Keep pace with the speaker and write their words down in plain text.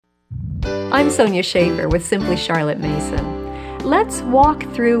I'm Sonia Schaefer with Simply Charlotte Mason. Let's walk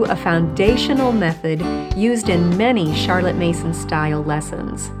through a foundational method used in many Charlotte Mason style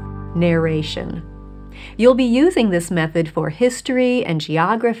lessons: narration. You'll be using this method for history and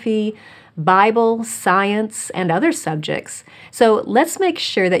geography, Bible, science, and other subjects, so let's make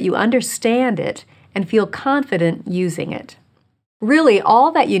sure that you understand it and feel confident using it. Really,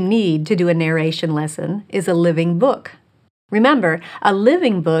 all that you need to do a narration lesson is a living book. Remember, a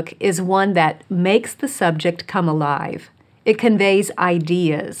living book is one that makes the subject come alive. It conveys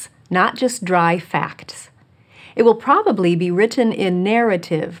ideas, not just dry facts. It will probably be written in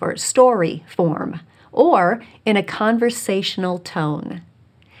narrative or story form, or in a conversational tone.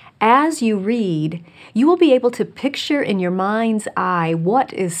 As you read, you will be able to picture in your mind's eye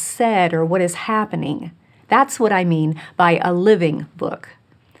what is said or what is happening. That's what I mean by a living book.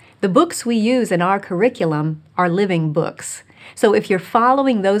 The books we use in our curriculum are living books. So if you're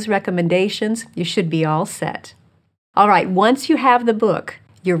following those recommendations, you should be all set. All right, once you have the book,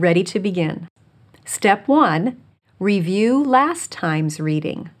 you're ready to begin. Step 1, review last time's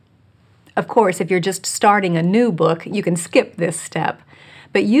reading. Of course, if you're just starting a new book, you can skip this step.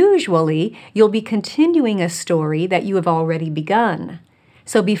 But usually, you'll be continuing a story that you have already begun.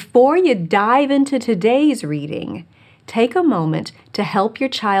 So before you dive into today's reading, take a moment to help your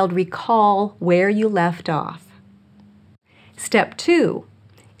child recall where you left off. Step 2,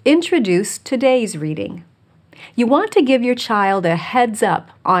 introduce today's reading. You want to give your child a heads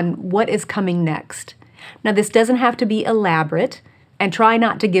up on what is coming next. Now, this doesn't have to be elaborate, and try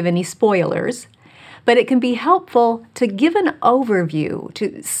not to give any spoilers, but it can be helpful to give an overview,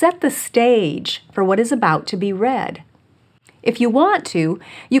 to set the stage for what is about to be read. If you want to,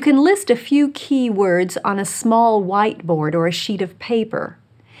 you can list a few key words on a small whiteboard or a sheet of paper.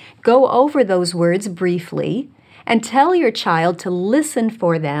 Go over those words briefly and tell your child to listen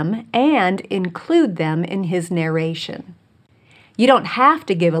for them and include them in his narration. You don't have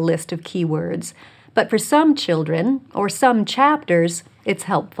to give a list of key words, but for some children or some chapters, it's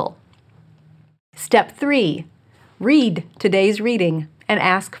helpful. Step 3, read today's reading and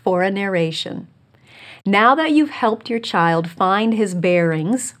ask for a narration. Now that you've helped your child find his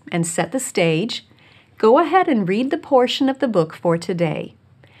bearings and set the stage, go ahead and read the portion of the book for today.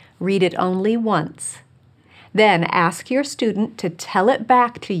 Read it only once. Then ask your student to tell it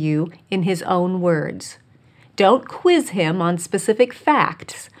back to you in his own words. Don't quiz him on specific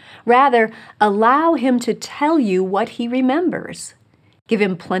facts. Rather, allow him to tell you what he remembers. Give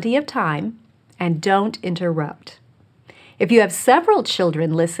him plenty of time and don't interrupt. If you have several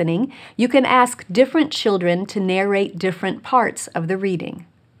children listening, you can ask different children to narrate different parts of the reading.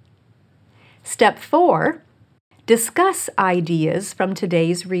 Step 4, discuss ideas from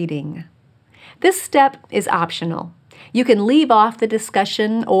today's reading. This step is optional. You can leave off the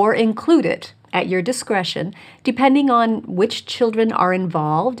discussion or include it at your discretion, depending on which children are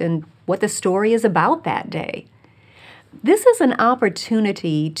involved and what the story is about that day. This is an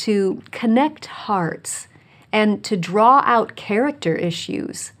opportunity to connect hearts and to draw out character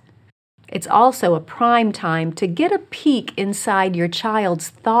issues. It's also a prime time to get a peek inside your child's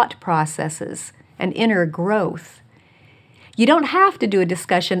thought processes and inner growth. You don't have to do a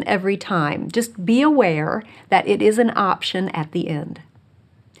discussion every time. Just be aware that it is an option at the end.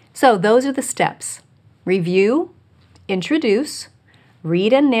 So those are the steps: review, introduce,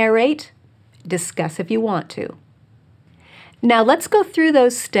 read and narrate, discuss if you want to. Now let's go through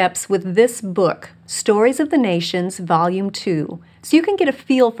those steps with this book, Stories of the Nations, Volume 2, so you can get a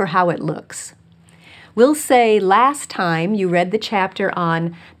feel for how it looks. We'll say last time you read the chapter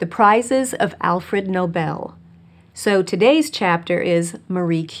on the prizes of Alfred Nobel. So today's chapter is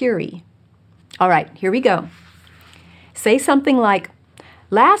Marie Curie. All right, here we go. Say something like,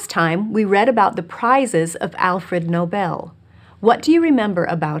 last time we read about the prizes of Alfred Nobel. What do you remember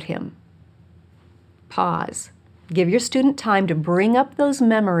about him? Pause. Give your student time to bring up those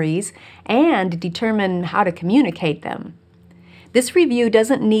memories and determine how to communicate them. This review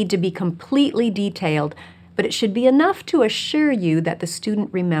doesn't need to be completely detailed, but it should be enough to assure you that the student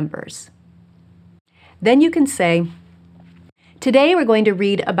remembers. Then you can say, today we're going to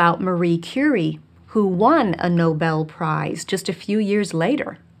read about Marie Curie, who won a Nobel Prize just a few years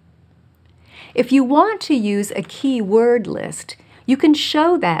later. If you want to use a key word list, you can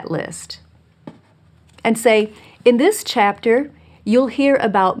show that list and say, in this chapter, you'll hear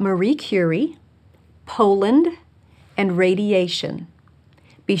about Marie Curie, Poland, and radiation.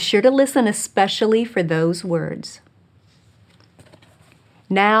 Be sure to listen especially for those words.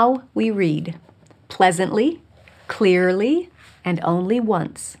 Now we read, pleasantly, clearly, and only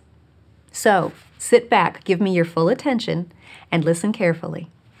once. So, sit back, give me your full attention, and listen carefully.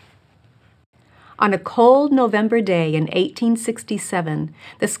 On a cold November day in 1867,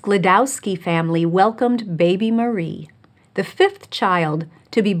 the Sklodowski family welcomed baby Marie, the fifth child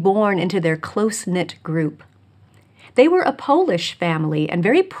to be born into their close-knit group. They were a Polish family and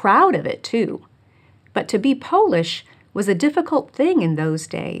very proud of it, too. But to be Polish was a difficult thing in those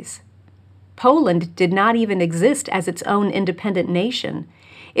days. Poland did not even exist as its own independent nation.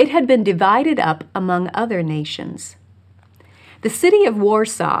 It had been divided up among other nations. The city of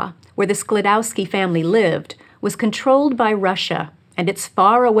Warsaw, where the Sklodowski family lived, was controlled by Russia and its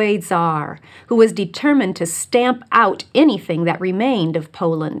faraway Tsar, who was determined to stamp out anything that remained of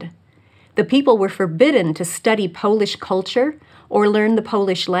Poland. The people were forbidden to study Polish culture or learn the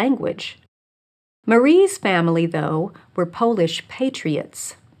Polish language. Marie's family, though, were Polish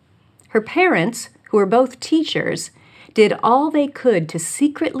patriots. Her parents, who were both teachers, did all they could to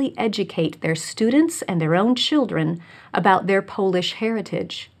secretly educate their students and their own children about their Polish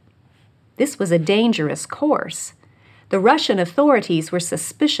heritage. This was a dangerous course. The Russian authorities were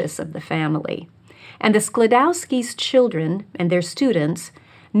suspicious of the family, and the Sklodowskis' children and their students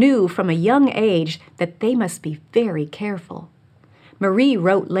knew from a young age that they must be very careful. Marie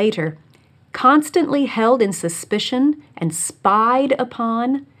wrote later, constantly held in suspicion and spied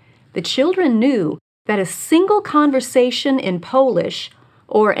upon, the children knew that a single conversation in Polish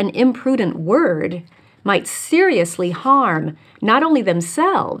or an imprudent word might seriously harm not only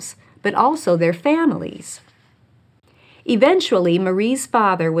themselves, but also their families. Eventually, Marie's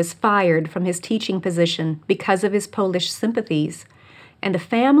father was fired from his teaching position because of his Polish sympathies, and the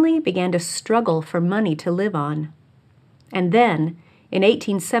family began to struggle for money to live on. And then, in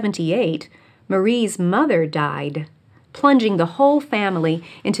 1878, Marie's mother died, plunging the whole family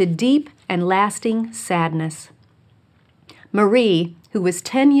into deep and lasting sadness. Marie, who was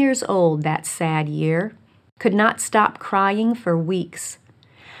 10 years old that sad year, could not stop crying for weeks.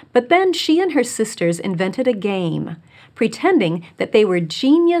 But then she and her sisters invented a game, pretending that they were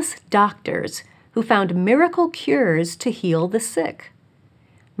genius doctors who found miracle cures to heal the sick.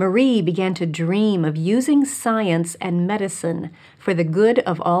 Marie began to dream of using science and medicine for the good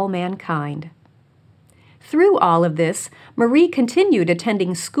of all mankind. Through all of this, Marie continued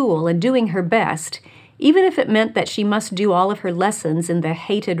attending school and doing her best, even if it meant that she must do all of her lessons in the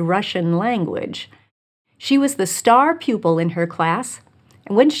hated Russian language. She was the star pupil in her class,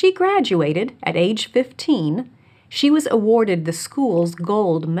 and when she graduated at age 15, she was awarded the school's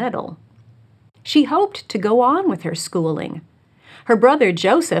gold medal. She hoped to go on with her schooling. Her brother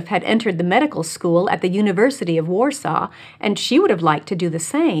Joseph had entered the medical school at the University of Warsaw, and she would have liked to do the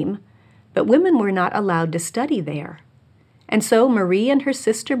same, but women were not allowed to study there. And so Marie and her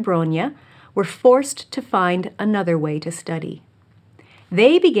sister Bronia were forced to find another way to study.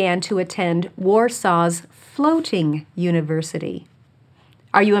 They began to attend Warsaw's floating university.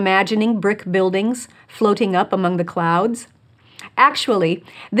 Are you imagining brick buildings floating up among the clouds? Actually,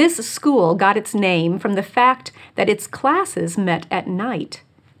 this school got its name from the fact that its classes met at night,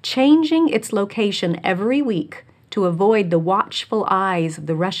 changing its location every week to avoid the watchful eyes of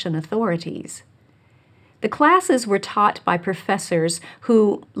the Russian authorities. The classes were taught by professors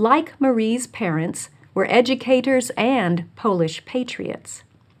who, like Marie's parents, were educators and Polish patriots.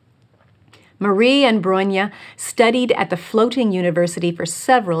 Marie and Bronia studied at the floating university for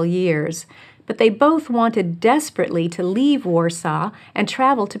several years, but they both wanted desperately to leave Warsaw and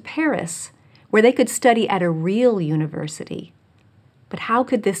travel to Paris, where they could study at a real university. But how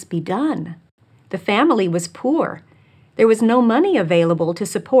could this be done? The family was poor. There was no money available to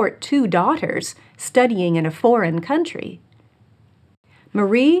support 2 daughters studying in a foreign country.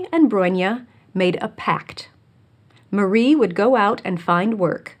 Marie and Bronia made a pact. Marie would go out and find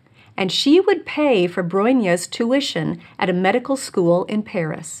work, and she would pay for Bronia's tuition at a medical school in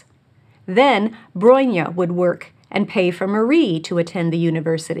Paris. Then Bronia would work and pay for Marie to attend the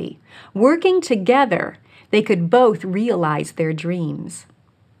university. Working together, they could both realize their dreams.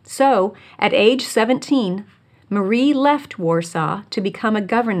 So, at age 17, Marie left Warsaw to become a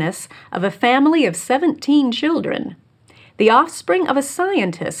governess of a family of 17 children, the offspring of a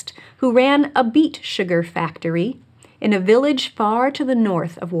scientist who ran a beet sugar factory in a village far to the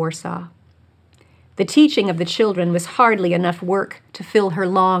north of Warsaw. The teaching of the children was hardly enough work to fill her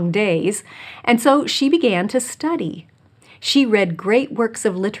long days, and so she began to study. She read great works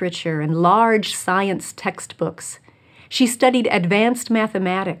of literature and large science textbooks. She studied advanced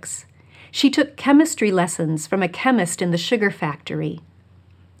mathematics. She took chemistry lessons from a chemist in the sugar factory.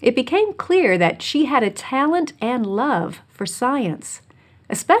 It became clear that she had a talent and love for science,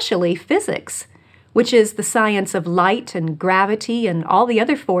 especially physics, which is the science of light and gravity and all the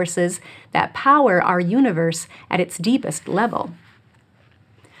other forces that power our universe at its deepest level.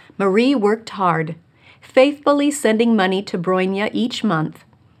 Marie worked hard, faithfully sending money to Bronya each month.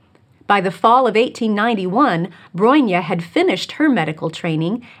 By the fall of 1891, Bronya had finished her medical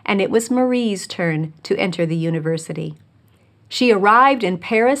training, and it was Marie's turn to enter the university. She arrived in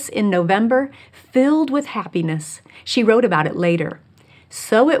Paris in November, filled with happiness. She wrote about it later.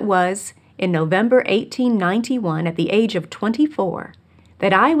 So it was in November 1891, at the age of 24,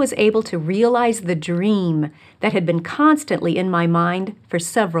 that I was able to realize the dream that had been constantly in my mind for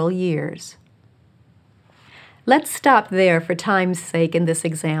several years. Let's stop there for time's sake in this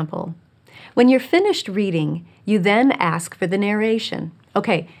example. When you're finished reading, you then ask for the narration.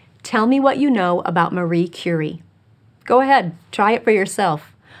 Okay, tell me what you know about Marie Curie. Go ahead, try it for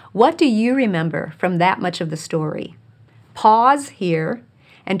yourself. What do you remember from that much of the story? Pause here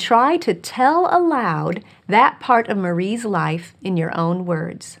and try to tell aloud that part of Marie's life in your own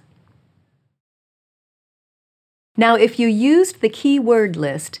words. Now, if you used the key word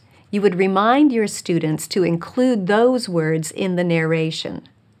list, you would remind your students to include those words in the narration.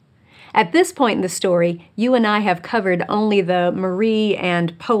 At this point in the story, you and I have covered only the Marie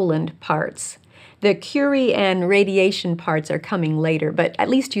and Poland parts. The Curie and radiation parts are coming later, but at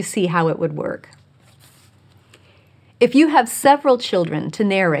least you see how it would work. If you have several children to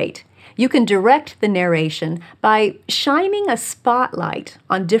narrate, you can direct the narration by shining a spotlight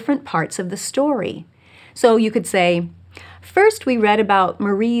on different parts of the story. So you could say, first we read about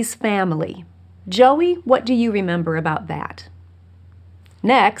Marie's family. Joey, what do you remember about that?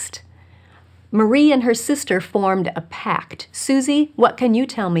 Next, Marie and her sister formed a pact. Susie, what can you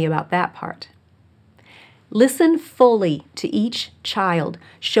tell me about that part? Listen fully to each child.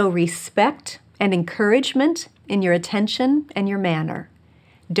 Show respect and encouragement in your attention and your manner.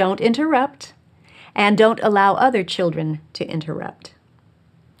 Don't interrupt, and don't allow other children to interrupt.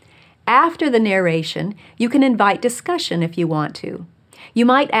 After the narration, you can invite discussion if you want to. You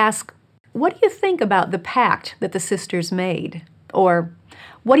might ask, what do you think about the pact that the sisters made? Or,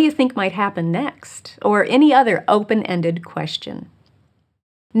 what do you think might happen next? Or any other open-ended question.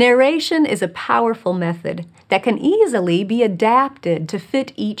 Narration is a powerful method that can easily be adapted to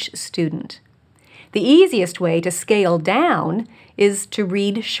fit each student. The easiest way to scale down is to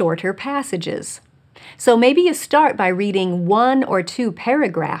read shorter passages. So maybe you start by reading 1 or 2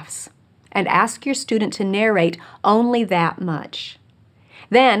 paragraphs and ask your student to narrate only that much.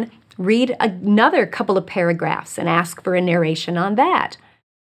 Then read another couple of paragraphs and ask for a narration on that.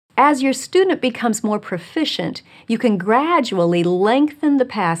 As your student becomes more proficient, you can gradually lengthen the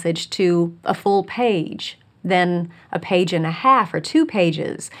passage to a full page, then a page and a half or 2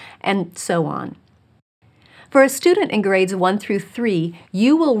 pages, and so on. For a student in grades 1 through 3,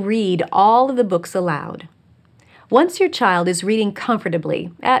 you will read all of the books aloud. Once your child is reading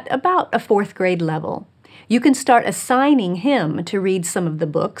comfortably at about a 4th grade level, you can start assigning him to read some of the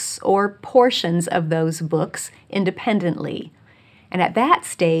books or portions of those books independently. And at that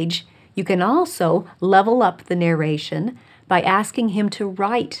stage, you can also level up the narration by asking him to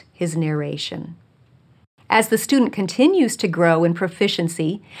write his narration. As the student continues to grow in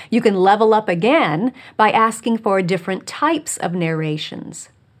proficiency, you can level up again by asking for different types of narrations.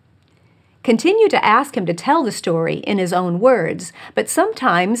 Continue to ask him to tell the story in his own words, but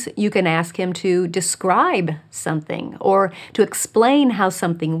sometimes you can ask him to describe something or to explain how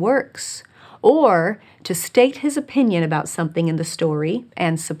something works, or to state his opinion about something in the story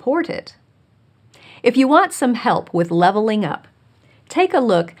and support it. If you want some help with leveling up, take a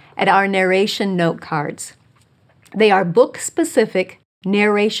look at our narration note cards. They are book-specific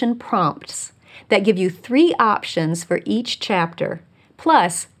narration prompts that give you 3 options for each chapter,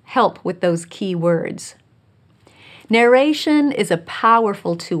 plus help with those key words. Narration is a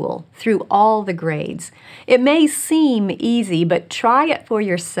powerful tool through all the grades. It may seem easy, but try it for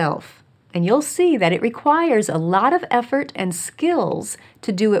yourself, and you'll see that it requires a lot of effort and skills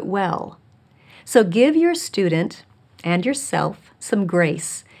to do it well. So give your student and yourself some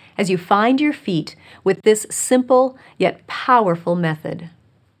grace as you find your feet with this simple yet powerful method.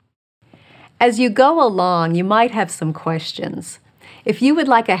 As you go along, you might have some questions. If you would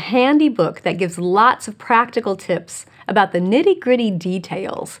like a handy book that gives lots of practical tips about the nitty-gritty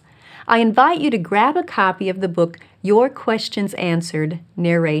details, I invite you to grab a copy of the book Your Questions Answered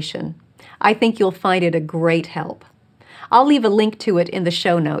Narration. I think you'll find it a great help. I'll leave a link to it in the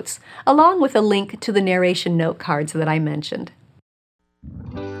show notes, along with a link to the narration note cards that I mentioned.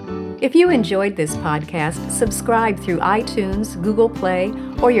 If you enjoyed this podcast, subscribe through iTunes, Google Play,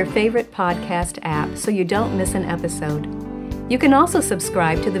 or your favorite podcast app so you don't miss an episode. You can also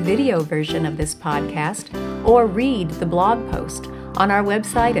subscribe to the video version of this podcast or read the blog post on our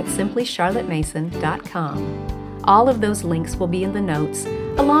website at simplycharlottemason.com. All of those links will be in the notes,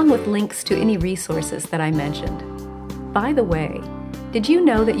 along with links to any resources that I mentioned. By the way, did you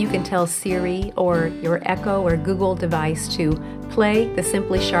know that you can tell Siri or your Echo or Google device to play the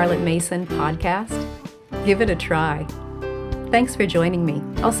Simply Charlotte Mason podcast? Give it a try. Thanks for joining me.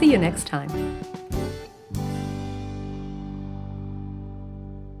 I'll see you next time.